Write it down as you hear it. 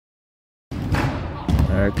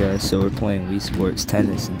Alright guys, so we're playing Wii Sports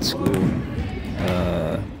Tennis in school.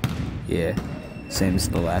 Yeah, same as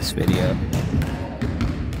the last video.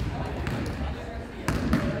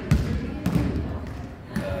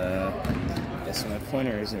 Yeah, so my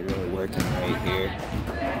pointer isn't really working right here.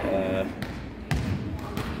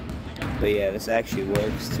 But yeah, this actually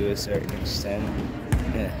works to a certain extent.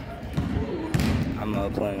 Yeah. I'm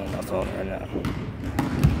playing on my phone right now.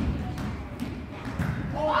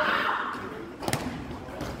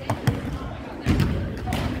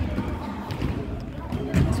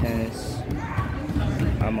 Tennis.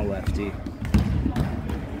 I'm a lefty.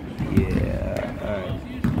 Yeah, alright.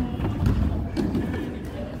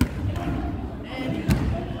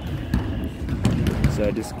 So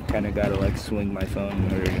I just kind of gotta like swing my phone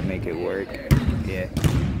in order to make it work. Yeah.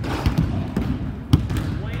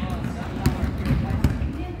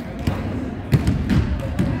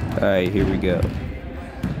 Alright, here we go.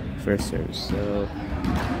 First serve, so...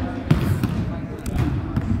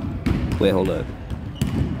 Wait, hold up.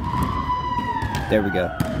 There we go.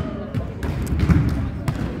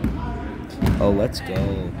 Oh, let's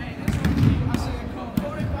go.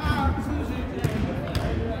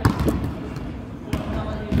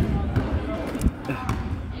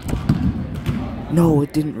 No,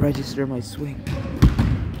 it didn't register my swing.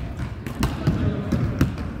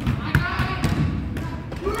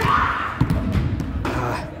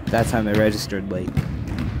 That time I registered late.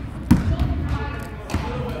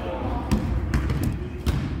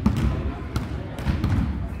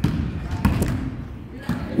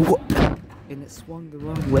 What? And it swung the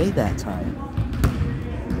wrong way that time.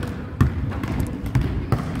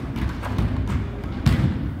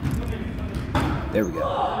 There we go.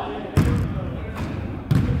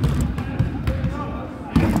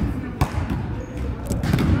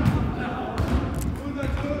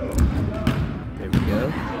 There we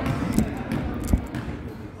go.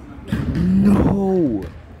 No!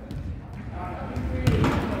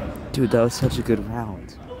 Dude, that was such a good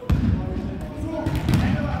round.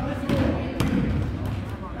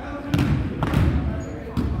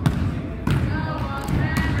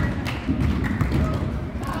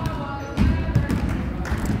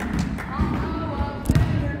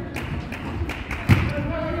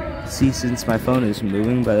 See, since my phone is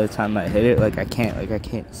moving by the time I hit it, I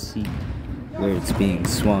can't see where it's being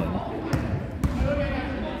swung.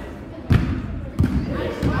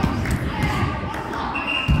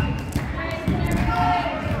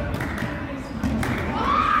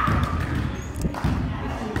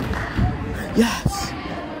 Yes!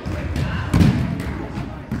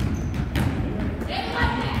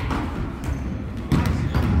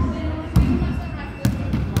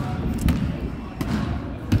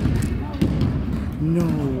 No,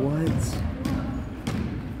 what?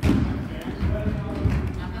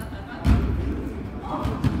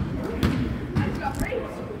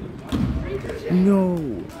 No.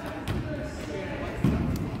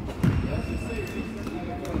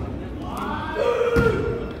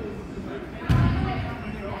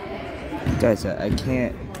 Guys, I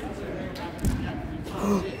can't.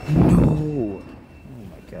 No. Oh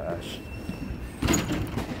my gosh.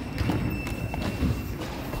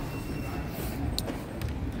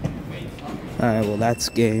 Alright, well that's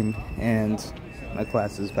game, and my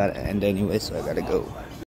class is about to end anyway, so I gotta go.